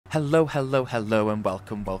Hello, hello, hello, and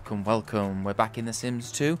welcome, welcome, welcome. We're back in The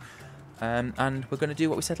Sims 2, and we're going to do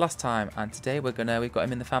what we said last time. And today we've got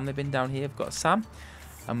him in the family bin down here. We've got Sam,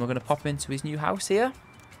 and we're going to pop him into his new house here.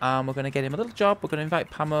 And we're going to get him a little job. We're going to invite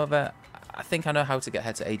Pam over. I think I know how to get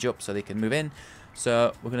her to age up so they can move in.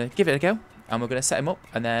 So we're going to give it a go, and we're going to set him up.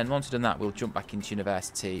 And then once we've done that, we'll jump back into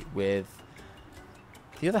university with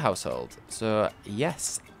the other household. So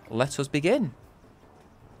yes, let us begin.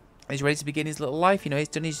 He's ready to begin his little life. You know, he's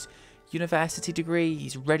done his university degree.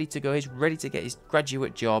 He's ready to go. He's ready to get his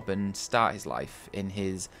graduate job and start his life in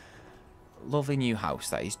his lovely new house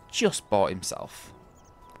that he's just bought himself.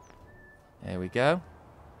 There we go.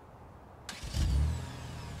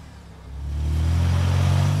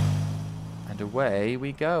 And away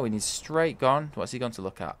we go. And he's straight gone. What's he gone to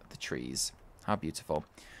look at? The trees. How beautiful.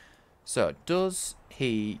 So, does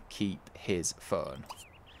he keep his phone?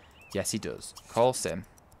 Yes, he does. Call Sim.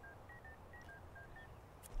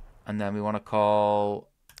 And then we want to call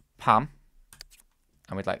Pam.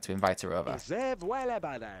 And we'd like to invite her over. That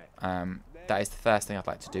is the first thing I'd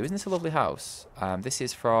like to do. Isn't this a lovely house? This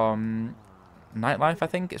is from Nightlife, I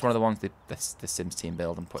think. It's one of the ones the Sims team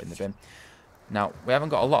build and put in the bin. Now, we haven't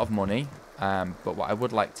got a lot of money. But what I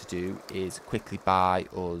would like to do is quickly buy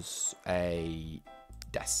us a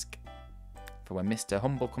desk. For when Mr.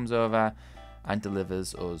 Humble comes over and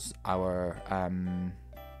delivers us our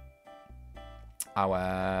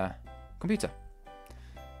computer.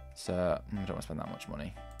 So I don't want to spend that much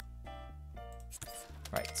money.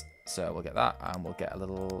 Right, so we'll get that, and we'll get a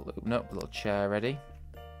little chair ready.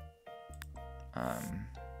 So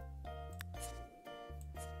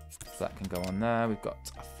that can go on there. We've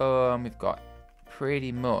got a phone. We've got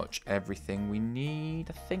pretty much everything we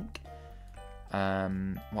need, I think.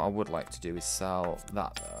 What I would like to do is sell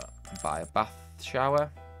that though, and buy a bath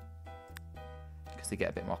shower, because they get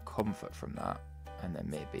a bit more comfort from that. And then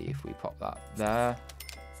maybe if we pop that there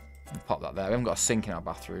and pop that there. We haven't got a sink in our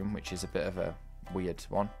bathroom, which is a bit of a weird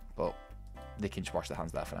one, but they can just wash their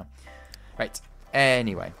hands there for now. Right.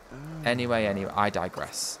 Anyway, I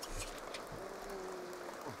digress.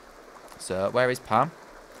 So, where is Pam?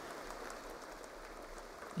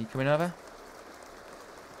 Are you coming over?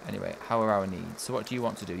 Anyway, how are our needs? So what do you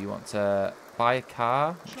want to do? You want to buy a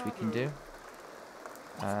car, which we can do.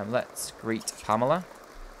 Let's greet Pamela.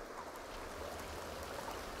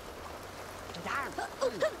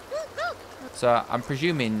 So I'm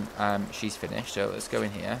presuming she's finished, so let's go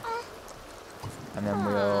in here. And then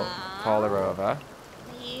we'll call her over.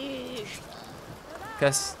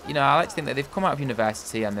 Because, you know, I like to think that they've come out of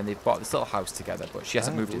university and then they've bought this little house together, but she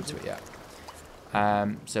hasn't moved into it yet.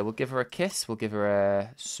 So we'll give her a kiss, we'll give her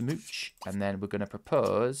a smooch, and then we're going to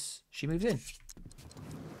propose she moves in.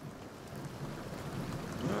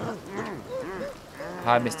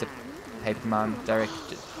 Hi, Mr. Paperman. Derek,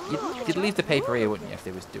 you'd leave the paper here, wouldn't you, if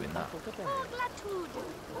they was doing that?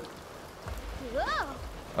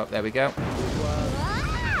 Oh, there we go.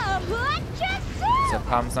 So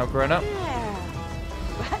Pam's now grown up.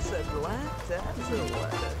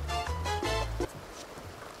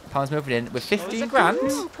 Pam's moving in with 15 grand.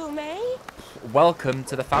 Welcome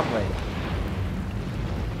to the family.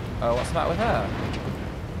 Oh, what's the matter with her?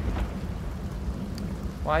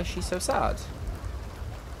 Why is she so sad?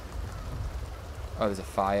 Oh, there's a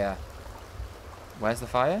fire. Where's the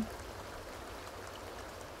fire?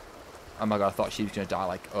 Oh my god, I thought she was going to die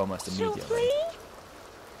like almost immediately.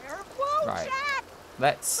 Right.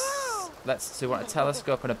 So we want a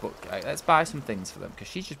telescope and a book. Let's buy some things for them, because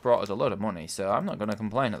she's just brought us a load of money, so I'm not going to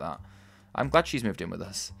complain at that. I'm glad she's moved in with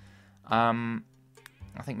us. I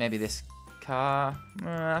think maybe this car.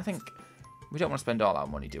 I think we don't want to spend all our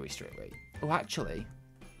money, do we, straight away? Oh, actually,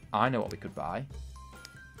 I know what we could buy.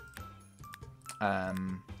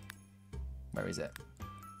 Where is it?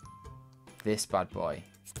 This bad boy.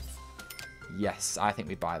 Yes, I think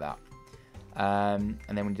we buy that. And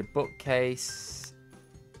then we need a bookcase.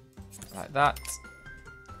 Like that.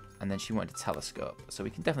 And then she wanted a telescope. So we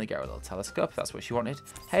can definitely get her a little telescope if that's what she wanted.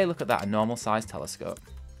 Hey, look at that. A normal sized telescope.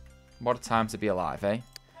 What a time to be alive, eh?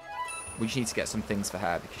 We just need to get some things for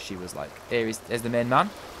her, because she was like, here's the main man.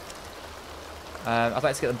 I'd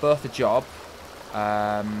like to get them both a job.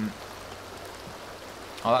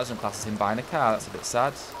 Oh, that doesn't class as him buying a car. That's a bit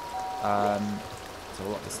sad. So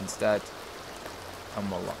we'll lock this instead.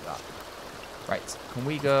 And we'll lock that. Right. Can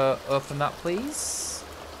we go open that, please?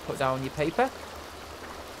 Put down your paper.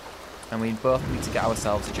 And we both need to get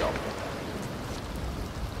ourselves a job.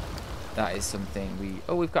 That is something we...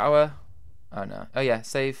 Oh, we've got our... Oh, no. Oh, yeah.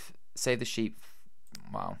 Save the sheep.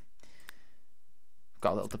 Wow.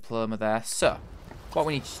 Got a little diploma there. So, what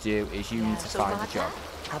we need to do is you need to find a job.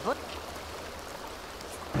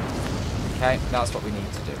 Okay, that's what we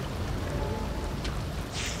need to do.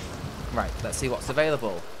 Right, let's see what's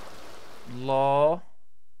available. Law.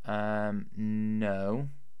 No.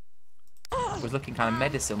 Was looking kind of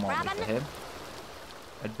medicine, weren't we, for him?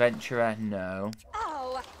 Adventurer, no.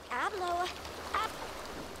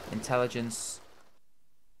 Intelligence.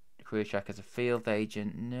 Career check as a field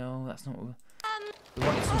agent, no, that's not what we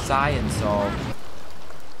wanted. Some science or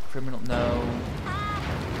criminal, no.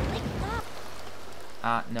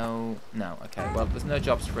 No. Okay, well, there's no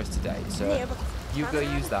jobs for us today, so you go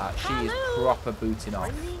use that. She is proper booting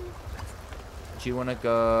off. Do you want to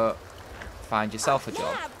go find yourself a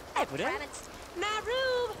job?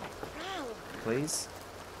 Please?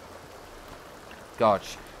 God,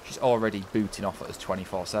 she's already booting off at us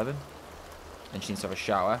 24/7. And she needs to have a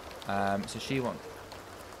shower. So she wants...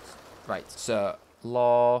 Right, so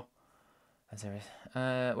law...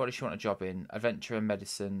 what does she want a job in? Adventurer,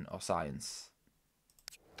 medicine, or science?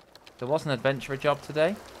 There was an adventurer job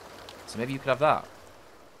today. So maybe you could have that.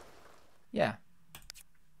 Yeah.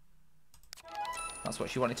 That's what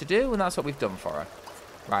she wanted to do, and that's what we've done for her.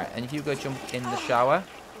 Right, and if you go jump in the shower.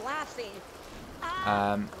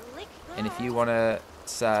 And if you want to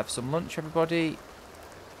serve some lunch, everybody...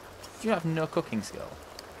 You have no cooking skill.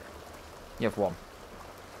 You have one.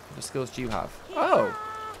 What skills do you have? Oh!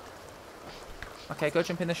 Okay, go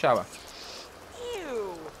jump in the shower.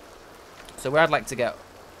 So where I'd like to get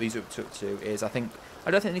these up to is, I don't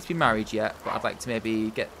think they need to be married yet, but I'd like to maybe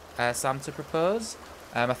get Sam to propose.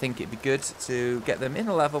 I think it'd be good to get them in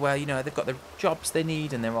a level where, you know, they've got the jobs they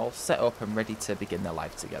need and they're all set up and ready to begin their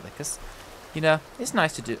life together. Because, you know, it's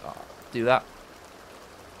nice to do that.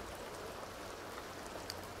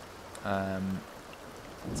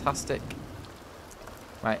 Fantastic.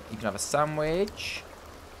 Right, you can have a sandwich.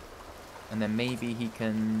 And then maybe he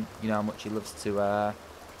can, you know how much he loves to,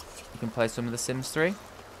 he can play some of The Sims 3.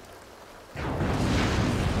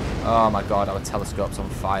 Oh my god, our telescope's on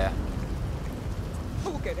fire.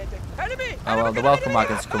 Oh well, the welcome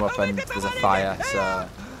wagon's come up and there's a fire, so...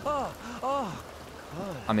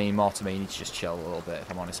 I mean, Mortimer, you need to just chill a little bit,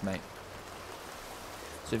 if I'm honest, mate.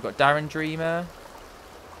 So we've got Darren Dreamer.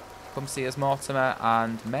 Come see us, Mortimer,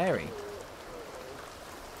 and Mary.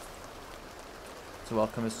 To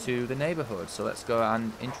welcome us to the neighbourhood. So let's go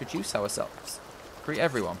and introduce ourselves. Greet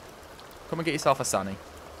everyone. Come and get yourself a Sanny.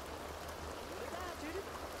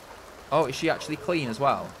 Oh, is she actually clean as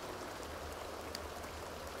well?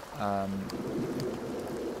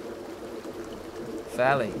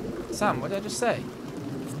 Fairly. Sam, what did I just say?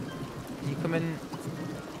 Can you come and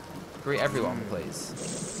greet everyone, please?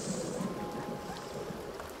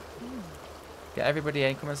 Get everybody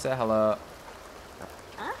in, come and say hello.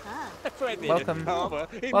 Welcome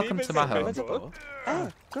to my home.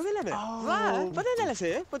 Go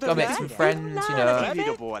make some friends, you know.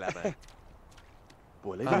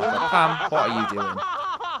 Pam, what are you doing?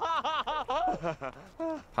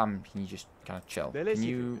 Pam, can you just kind of chill? Can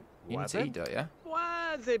you need to eat, don't you?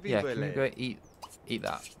 Yeah, can you go eat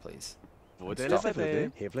that, please? Stop.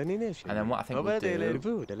 And then what I think we'll do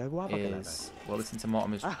is we'll listen to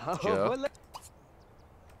Mortimer's joke.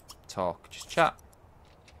 Talk, just chat.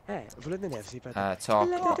 Talk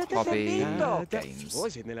about hobby, games.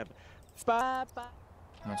 Once we've done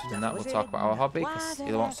that, we'll talk about our hobby, because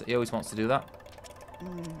he always wants to do that.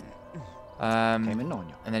 And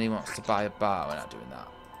then he wants to buy a bar. We're not doing that.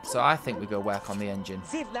 So I think we go work on the engine.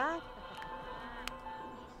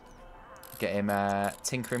 Get him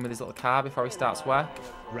tinkering with his little car before he starts work.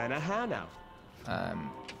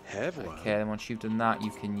 Okay, then once you've done that, you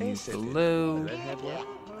can use the loo.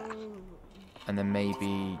 And then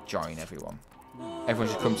maybe join everyone.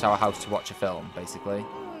 Everyone should come to our house to watch a film, basically.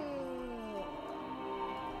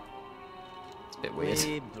 It's a bit weird.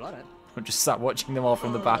 I'm just sat watching them all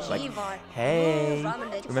from the back like, hey,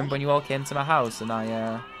 remember when you all came to my house and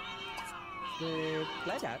I,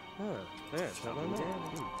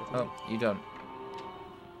 Oh, you don't.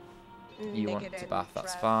 You want to bath,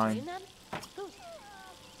 that's fine.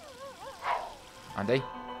 Andy?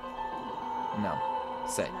 No.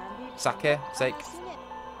 Say. Sake? Sake?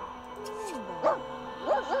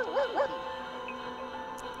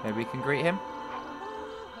 Maybe we can greet him?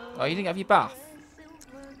 Oh, you didn't have your bath?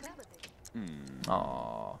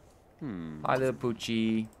 Aww. Hi, little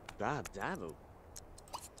Poochie.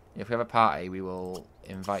 If we have a party, we will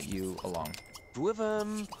invite you along.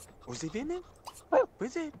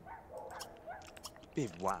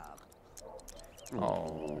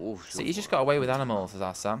 Oh. See, he's just got away with animals, as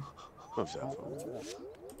our Sam. I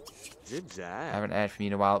haven't heard from you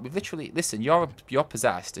in a while. We've literally... Listen, you're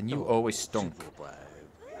possessed, and you always stunk.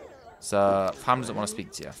 So, Pam doesn't want to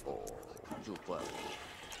speak to you.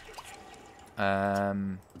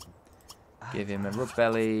 Give him a rub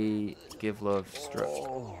belly. Give love struck.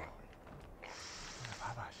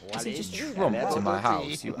 Is he just trumped in my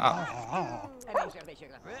house? You are.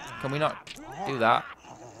 Can we not do that?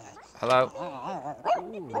 Hello?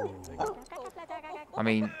 I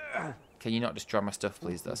mean, can you not destroy my stuff,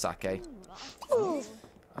 please, though, Sake?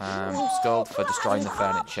 Scold for destroying the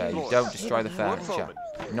furniture. You don't destroy the furniture.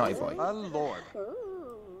 Naughty boy.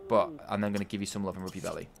 But I'm then going to give you some love and rub your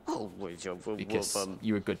belly. Because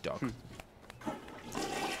you're a good dog.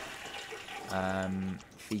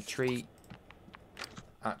 Feed treat.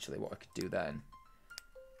 Actually, what I could do then,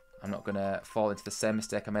 I'm not going to fall into the same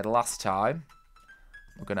mistake I made last time.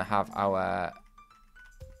 We're going to have our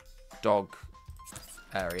dog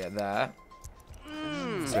area there.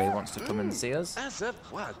 So he wants to come and see us.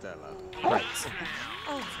 Right.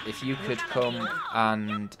 If you could come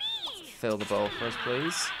and fill the bowl for us,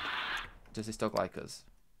 please. Does this dog like us?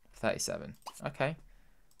 37. Okay.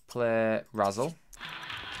 Play Razzle.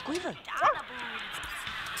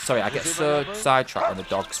 Sorry, I get so sidetracked when the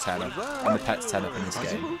dog's turn up and the pet's turn up in this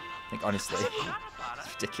game. Like, honestly,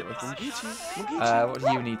 it's ridiculous. What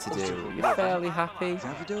do you need to do? You're fairly happy.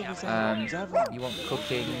 You want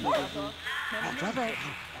cooking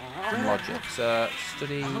and logic. So,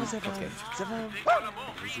 study cooking.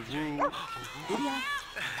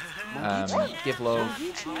 Give love,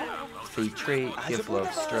 feed treat, give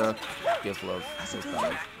love stroke, give love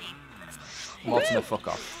belly. Mortimer, fuck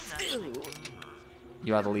off.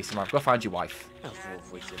 You are the least amount. Go find your wife.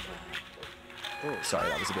 Sorry,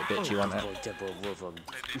 that was a bit bitchy, wasn't it?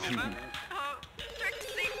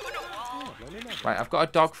 Right, I've got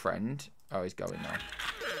a dog friend. Oh, he's going now.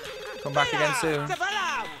 Come back again soon.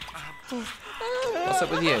 What's up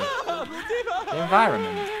with you? The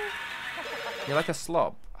environment. You're like a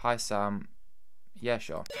slob. Hi, Sam. Yeah,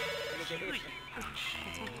 sure.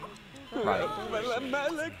 Right.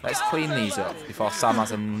 Let's clean these up before Sam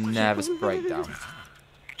has a nervous breakdown.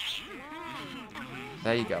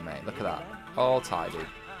 There you go, mate. Look at that. All tidy.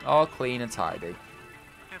 All clean and tidy.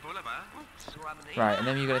 Right, and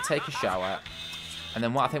then you're going to take a shower. And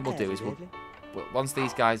then what I think we'll do is once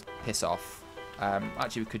these guys piss off,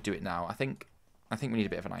 actually we could do it now. I think we need a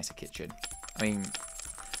bit of a nicer kitchen. I mean,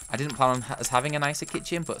 I didn't plan on us having a nicer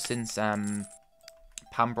kitchen, but since Pam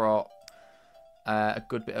brought a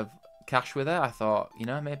good bit of cash with her, I thought, you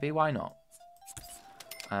know, maybe why not?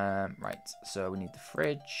 Right, so we need the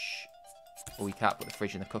fridge. Well, we can't put the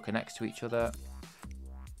fridge and the cooker next to each other.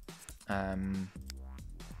 And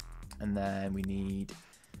then we need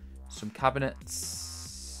some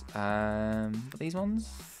cabinets. These ones?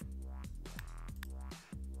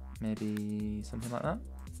 Maybe something like that.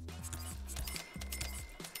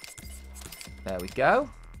 There we go.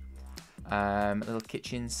 A little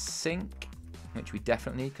kitchen sink, which we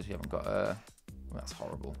definitely need because we haven't got a... Well, that's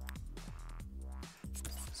horrible.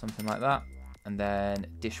 Something like that. And then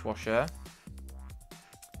dishwasher.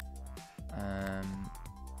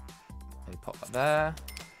 Maybe pop that there.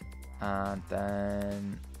 And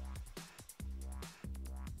then...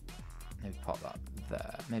 Maybe pop that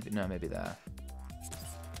there. Maybe there.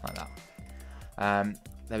 Like that.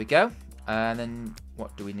 There we go. And then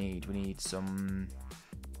what do we need? We need some...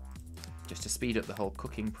 Just to speed up the whole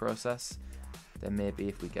cooking process. Then maybe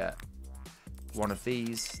if we get one of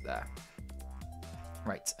these there.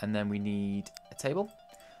 Right, and then we need a table.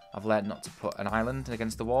 I've learned not to put an island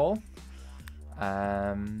against the wall.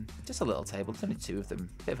 Just a little table. There's only two of them.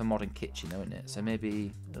 Bit of a modern kitchen though, isn't it? So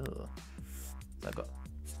maybe... Ugh. I've got...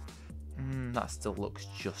 that still looks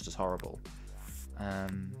just as horrible.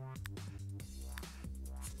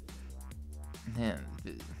 Yeah,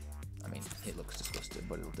 I mean, it looks disgusting,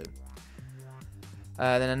 but it'll do.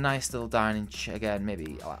 Then a nice little dining chair. Again,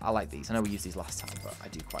 maybe I like these. I know we used these last time, but I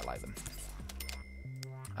do quite like them.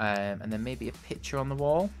 And then maybe a picture on the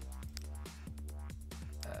wall.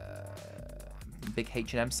 Big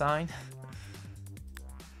H&M sign.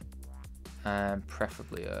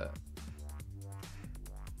 Preferably a...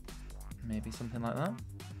 Maybe something like that.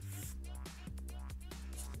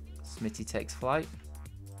 Smitty takes flight.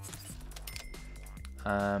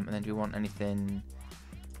 And then do we want anything...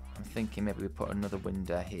 I'm thinking maybe we put another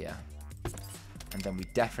window here. And then we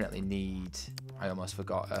definitely need... I almost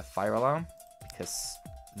forgot a fire alarm. Because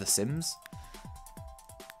The Sims.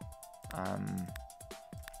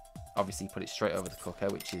 Obviously put it straight over the cooker,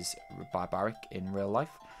 which is barbaric in real life.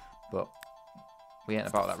 But we ain't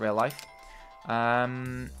about that real life.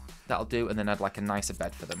 That'll do, and then I'd like a nicer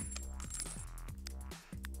bed for them.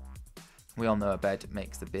 We all know a bed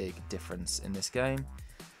makes the big difference in this game.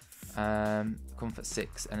 Comfort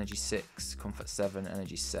 6, energy 6, comfort 7,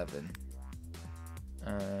 energy 7.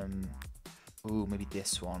 Ooh, maybe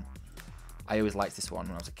this one. I always liked this one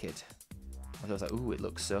when I was a kid. I was like, ooh, it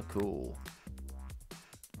looks so cool.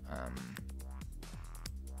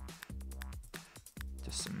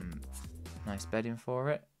 Just some nice bedding for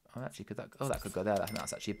it. Oh, actually, could that? Oh, that could go there. I think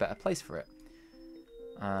that's actually a better place for it.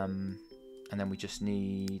 And then we just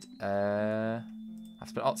need. So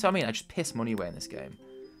I mean, I just piss money away in this game.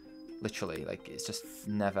 Literally, like it's just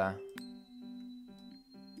never.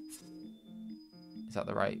 Is that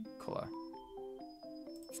the right colour?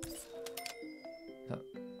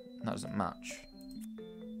 That doesn't match.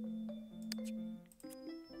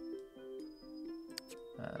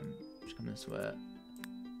 Just come this way.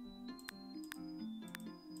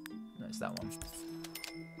 No, it's that one.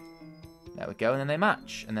 There we go, and then they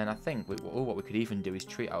match. And then I think what we could even do is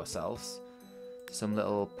treat ourselves to some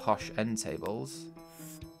little posh end tables.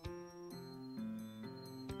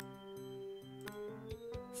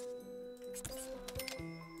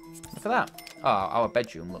 Look at that. Oh, our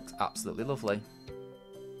bedroom looks absolutely lovely.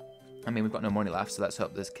 I mean, we've got no money left, so let's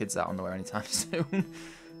hope there's kids out on the way anytime soon.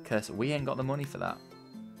 Because we ain't got the money for that.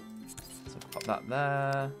 So pop that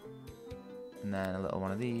there. And then a little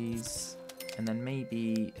one of these. And then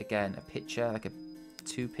maybe, again, a picture, like a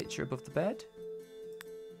 2 picture above the bed.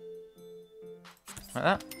 Like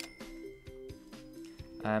that.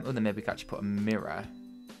 Oh, then maybe we could actually put a mirror.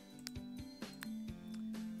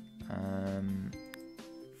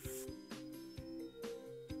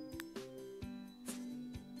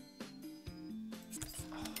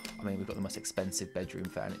 I mean, we've got the most expensive bedroom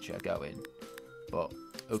furniture going, but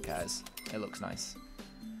who cares? It looks nice.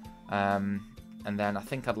 And then I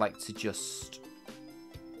think I'd like to just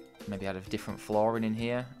maybe add a different flooring in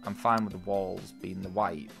here. I'm fine with the walls being the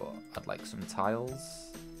white, but I'd like some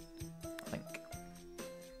tiles, I think.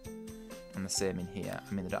 And the same in here.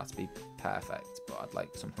 I mean, they don't have to be perfect, but I'd like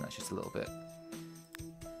something that's just a little bit.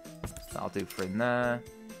 That'll do for in there.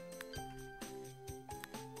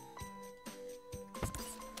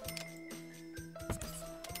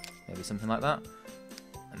 Maybe something like that.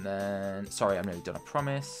 And then, sorry, I've nearly done a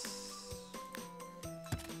promise.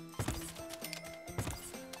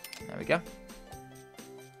 There we go. I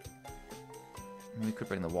mean, we could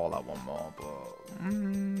bring the wall out one more, but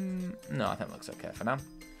no, I think it looks okay for now.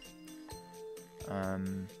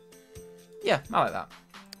 Yeah, I like that.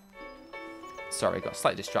 Sorry, got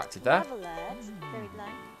slightly distracted there.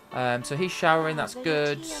 So he's showering, that's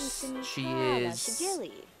good. She is.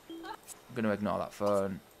 I'm going to ignore that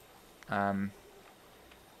phone.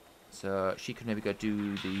 So she could maybe go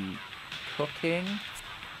do the cooking.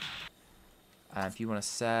 If you want to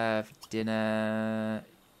serve dinner,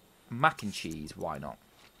 mac and cheese, why not?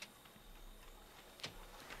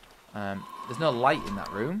 There's no light in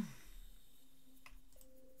that room.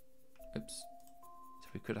 Oops. So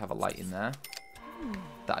we could have a light in there.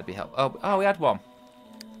 That'd be helpful. Oh, we had one.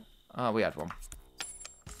 Oh, we had one.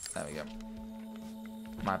 There we go.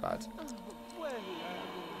 My bad.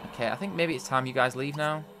 Okay, I think maybe it's time you guys leave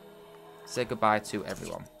now. Say goodbye to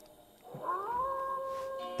everyone.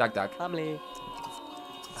 Dag dag. Family.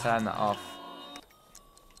 Turn that off.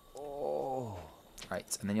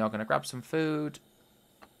 Right, and then you're going to grab some food.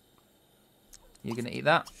 You're going to eat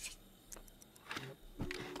that.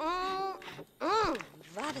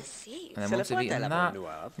 And then once you've eaten that, you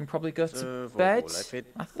can probably go to bed,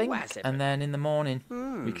 I think. And then in the morning,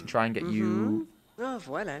 we can try and get you a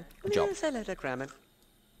job.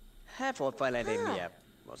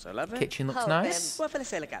 Kitchen looks nice.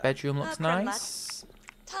 Bedroom looks nice.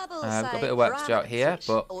 We've got a bit of work to do out here,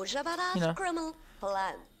 but, you know.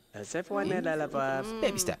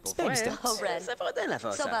 Baby steps, baby steps.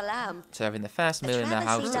 So having the first meal in their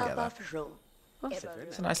house together.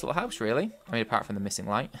 It's a nice little house, really. I mean, apart from the missing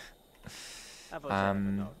light.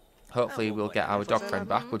 Hopefully we'll get our dog friend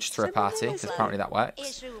back. We'll just throw a party, because apparently that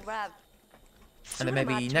works. And then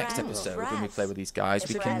maybe next episode, when we play with these guys,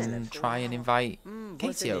 we can try and invite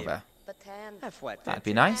Katie over. That'd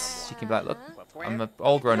be nice. She can be like, look, I'm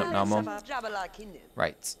all grown up now, Mum.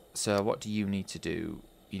 Right, so what do you need to do?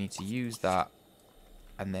 You need to use that,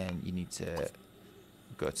 and then you need to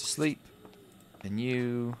go to sleep. Then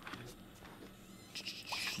you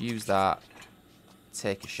use that,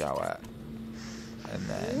 take a shower, and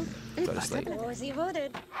then go to sleep.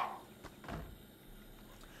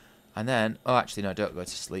 And then, oh, actually, no, don't go to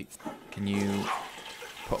sleep. Can you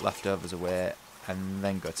put leftovers away and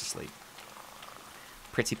then go to sleep?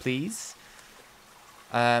 Pretty please.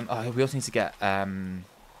 Oh, we also need to get, we're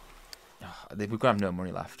going to have no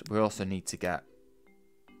money left. We also need to get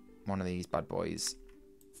one of these bad boys.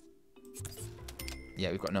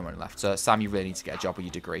 Yeah, we've got no money left. So, Sam, you really need to get a job with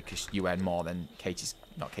your degree because you earn more than Katie's,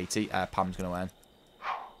 not Katie, Pam's going to earn.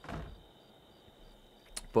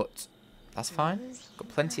 but that's fine. Got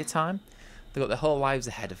plenty of time. They've got their whole lives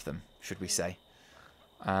ahead of them, should we say.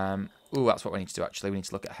 Ooh, that's what we need to do, actually. We need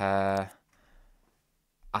to look at her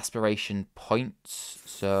aspiration points.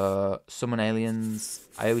 So, summon aliens.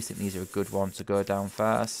 I always think these are a good one to go down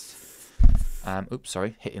first. Oops,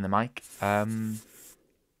 sorry, hitting the mic. And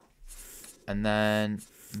then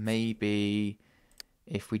maybe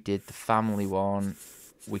if we did the family one,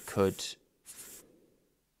 we could,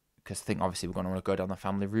 because I think obviously we're going to want to go down the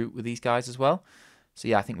family route with these guys as well. So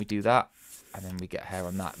yeah, I think we do that, and then we get her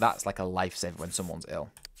on that. That's like a lifesaver when someone's ill.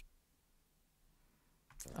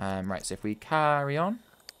 Right, so if we carry on,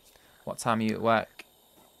 what time are you at work?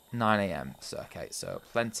 9 AM. So okay, so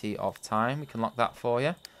plenty of time. We can lock that for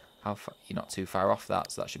you. How far, you're not too far off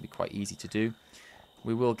that, so that should be quite easy to do.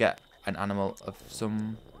 We will get an animal of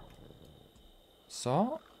some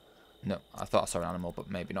sort. No, I thought I saw an animal, but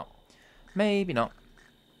maybe not. Maybe not.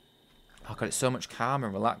 Oh god, it's so much calmer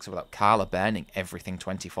and relaxer without Carla burning everything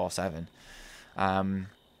 24/7.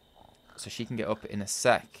 So she can get up in a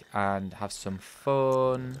sec and have some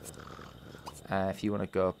fun. If you want to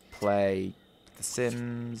go play The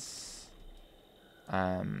Sims,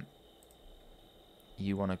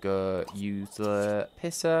 you want to go use the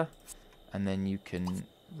pisser, and then you can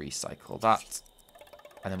recycle that,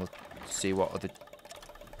 and then we'll see what other.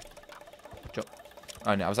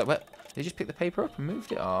 Oh no, I was like, what? Did you just pick the paper up and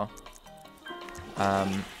moved it, or?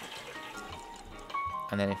 And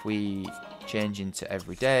then if we change into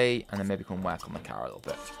every day, and then maybe come work on the car a little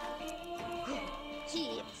bit.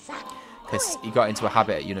 Because he got into a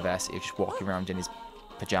habit at university of just walking around in his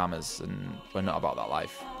pyjamas, and we're not about that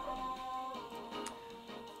life.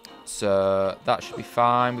 So that should be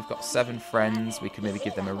fine. We've got 7 friends. We could maybe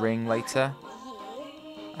give them a ring later.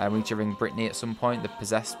 We need to ring Brittany at some point, the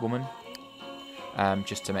possessed woman.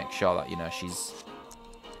 Just to make sure that, you know, she's...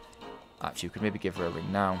 Actually, we could maybe give her a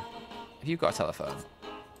ring now. Have you got a telephone?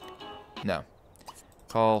 No.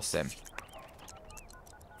 Call Sim.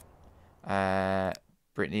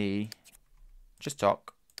 Brittany, just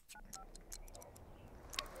talk.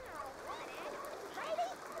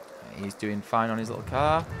 He's doing fine on his little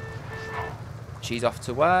car. She's off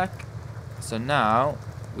to work. So now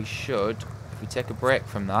we should, if we take a break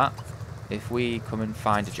from that, if we come and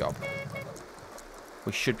find a job,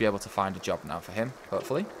 we should be able to find a job now for him,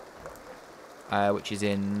 hopefully. Which is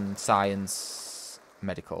in science,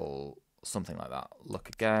 medical, something like that. Look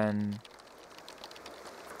again.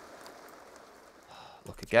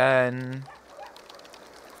 Look again.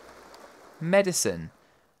 Medicine.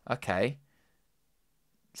 Okay.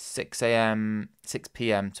 6 AM, 6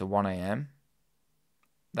 PM to 1 AM.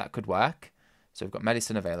 That could work. So we've got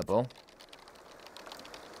medicine available.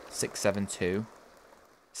 672.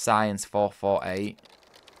 Science 448.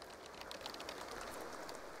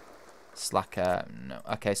 Slacker, no.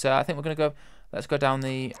 Okay, so I think we're going to go, let's go down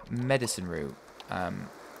the medicine route.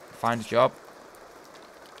 Find a job.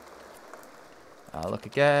 Look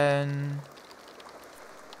again.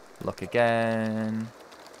 Look again.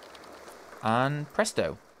 And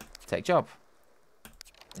presto. Take job.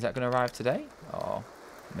 Is that going to arrive today? Or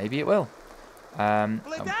maybe it will.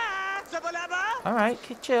 Alright,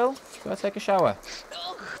 chill. Go take a shower.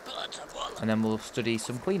 And then we'll study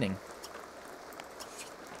some cleaning.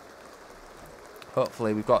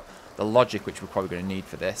 Hopefully we've got the logic which we're probably going to need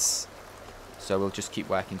for this. So we'll just keep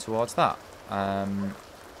working towards that.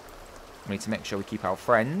 We need to make sure we keep our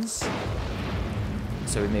friends.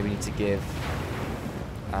 So we maybe need to give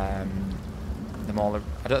them all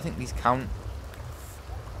I don't think these count.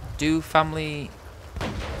 Do family...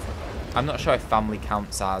 I'm not sure if family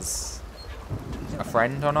counts as a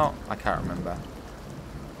friend or not. I can't remember.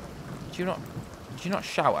 Do you not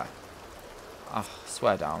shower? Oh,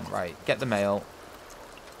 swear down. Right, get the mail.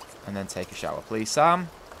 And then take a shower, please, Sam.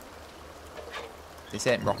 This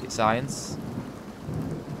ain't rocket science.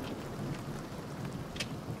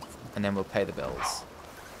 And then we'll pay the bills.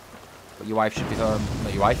 But your wife should be home.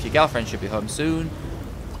 Not your wife, your girlfriend should be home soon.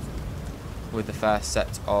 With the first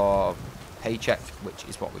set of paycheck, which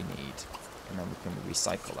is what we need. And then we can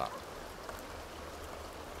recycle that.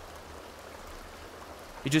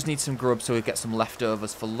 We just need some grub so we get some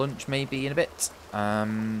leftovers for lunch maybe in a bit.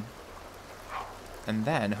 And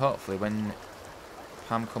then, hopefully, when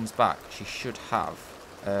Pam comes back, she should have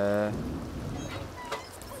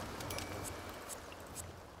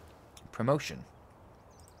promotion.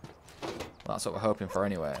 Well, that's what we're hoping for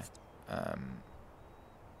anyway.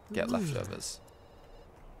 Get leftovers.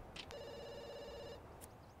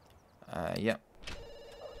 Yep.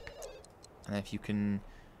 And if you can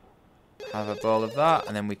have a bowl of that,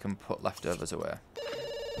 and then we can put leftovers away.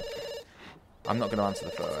 I'm not going to answer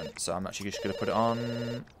the phone, so I'm actually just going to put it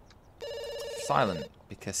on silent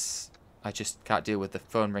because I just can't deal with the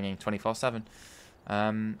phone ringing 24/7.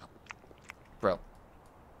 Brill.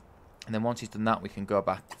 And then once he's done that, we can go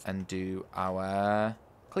back and do our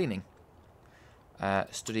cleaning.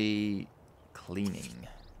 Study cleaning.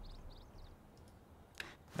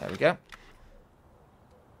 There we go.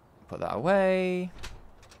 Put that away.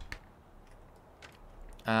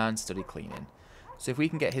 And study cleaning. So if we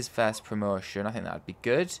can get his first promotion, I think that would be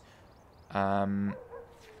good. And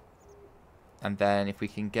then if we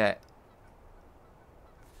can get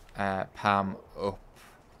Pam up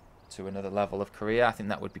to another level of career, I think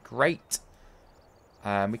that would be great.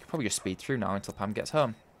 We could probably just speed through now until Pam gets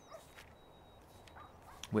home,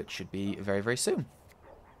 which should be very, very soon.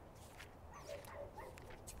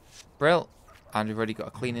 Brill. And we've already got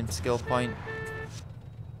a cleaning skill point.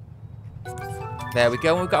 There we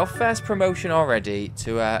go. We've got our first promotion already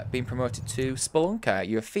to being promoted to Spelunker.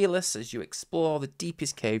 You are fearless as you explore the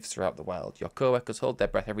deepest caves throughout the world. Your co-workers hold their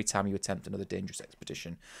breath every time you attempt another dangerous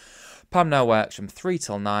expedition. Pam now works from 3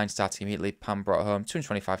 till 9, starting immediately. Pam brought home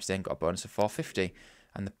 225 today and got a bonus of 450.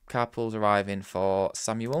 And the carpool's arriving for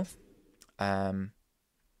Samuel. So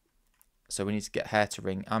we need to get her to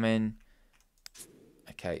ring Amin.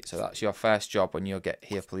 Okay, so that's your first job when you get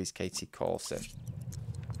here, please, Katie Coulson.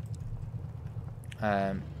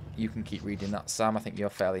 You can keep reading that, Sam. I think you're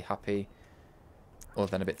fairly happy,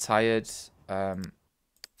 other than a bit tired.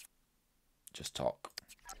 Just talk.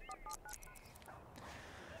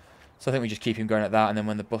 So I think we just keep him going at that, and then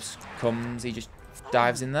when the bus comes, he just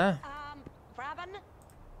dives in there.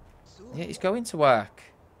 Yeah, he's going to work.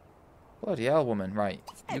 Bloody hell, woman. Right,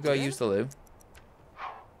 you go use the loo.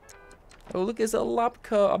 Oh, look at his little lab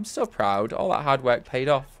coat. I'm so proud. All that hard work paid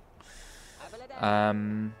off.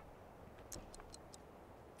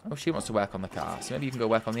 Oh, she wants to work on the car, so maybe you can go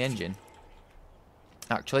work on the engine.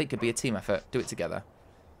 Actually, it could be a team effort. Do it together.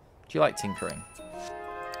 Do you like tinkering?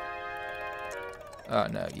 Oh,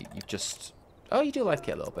 no, you just... Oh, you do like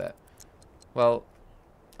it a little bit. Well,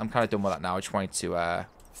 I'm kind of done with that now. I just wanted to...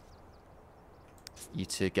 you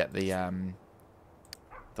to get the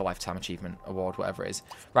Lifetime Achievement Award, whatever it is.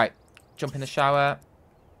 Right, jump in the shower.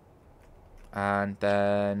 And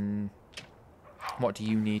then... What do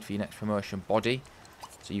you need for your next promotion? Body.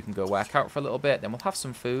 So you can go work out for a little bit. Then we'll have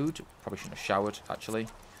some food. Probably shouldn't have showered, actually,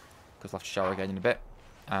 because we'll have to shower again in a bit.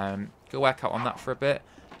 Go work out on that for a bit.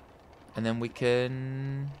 And then we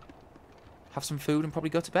can have some food and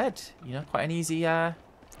probably go to bed. You know, quite an easy...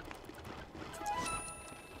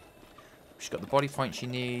 She's got the body point she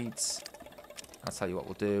needs. I'll tell you what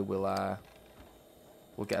we'll do.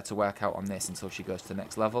 We'll get her to work out on this until she goes to the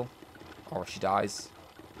next level. Or she dies.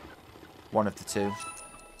 One of the two.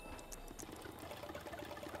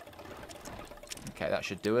 Okay, that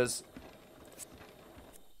should do us.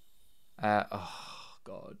 Oh,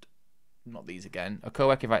 God. Not these again. A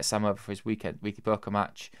co-worker invites Sam over for his weekly poker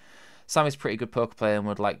match. Sam is a pretty good poker player and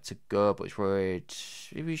would like to go, but is worried.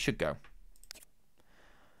 We should go.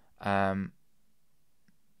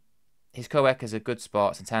 His co-workers are good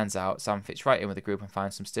sports, and turns out Sam fits right in with the group and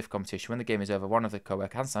finds some stiff competition. When the game is over, one of the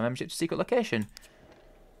co-workers hands Sam membership to secret location.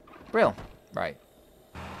 Brill. Right.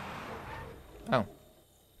 Oh.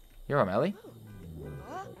 You're on, Ellie.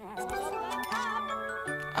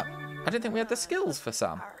 I didn't think we had the skills for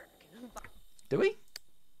Sam. Do we?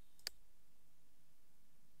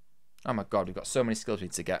 Oh my god, we've got so many skills we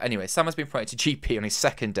need to get. Anyway, Sam has been promoted to GP on his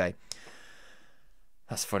second day.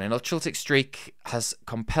 That's funny. An Chiltic streak has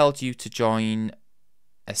compelled you to join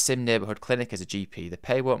a Sim neighbourhood clinic as a GP. The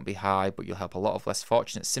pay won't be high, but you'll help a lot of less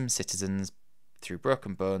fortunate Sim citizens through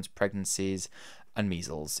broken bones, pregnancies, and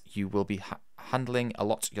measles. You will be handling a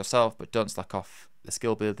lot yourself, but don't slack off the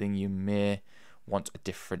skill building. You may want a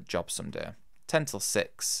different job someday. 10 till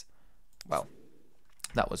 6. Well,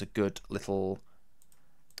 that was a good little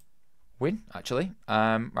win, actually.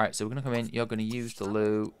 Right, so we're going to come in. You're going to use the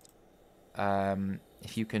loo.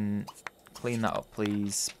 If you can clean that up,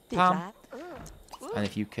 please, Pam. And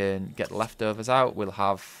if you can get the leftovers out, we'll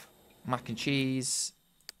have mac and cheese.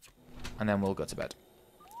 And then we'll go to bed.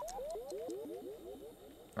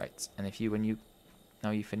 Right, and if you, now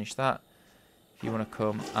you finish that, if you want to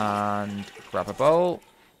come and grab a bowl.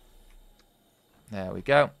 There we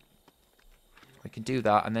go. We can do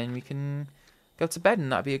that, and then we can go to bed,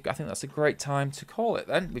 and that'd be. I think that's a great time to call it.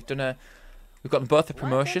 Then we've got them both a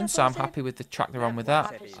promotion, so I'm happy with the track they're on with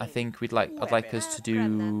that. I think I'd like us to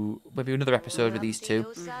do maybe another episode with these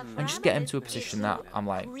two, and just get them to a position that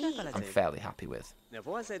I'm fairly happy with. You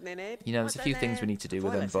know, there's a few things we need to do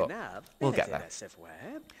with them, but we'll get there.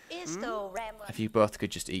 If you both could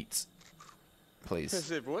just eat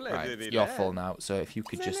please. Right, you're full now, so if you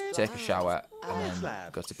could just take a shower and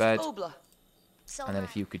then go to bed. And then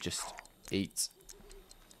if you could just eat.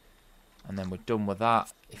 And then we're done with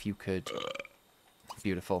that. If you could...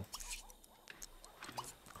 Beautiful.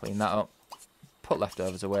 Clean that up. Put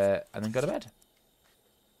leftovers away, and then go to bed.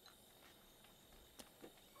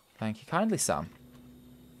 Thank you kindly, Sam.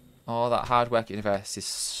 All that hard work at university is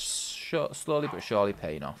slowly but surely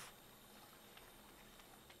paying off.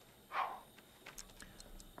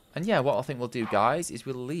 And yeah, what I think we'll do, guys, is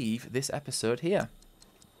we'll leave this episode here.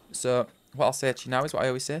 So, what I'll say to you now is what I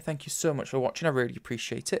always say. Thank you so much for watching. I really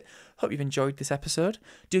appreciate it. Hope you've enjoyed this episode.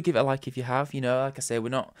 Do give it a like if you have. You know, like I say,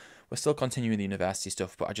 we're still continuing the university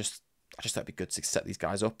stuff, but I just thought it'd be good to set these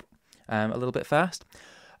guys up a little bit first.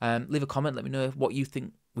 Leave a comment. Let me know what you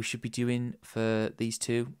think we should be doing for these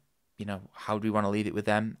two. You know, how do we want to leave it with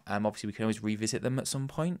them? Obviously, we can always revisit them at some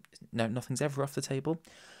point. No, nothing's ever off the table.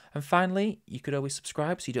 And finally, you could always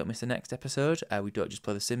subscribe so you don't miss the next episode. We don't just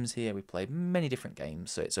play The Sims here. We play many different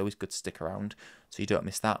games, so it's always good to stick around so you don't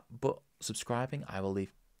miss that. But subscribing, I will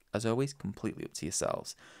leave, as always, completely up to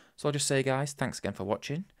yourselves. So I'll just say, guys, thanks again for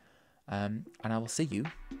watching. And I will see you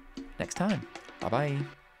next time.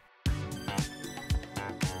 Bye-bye.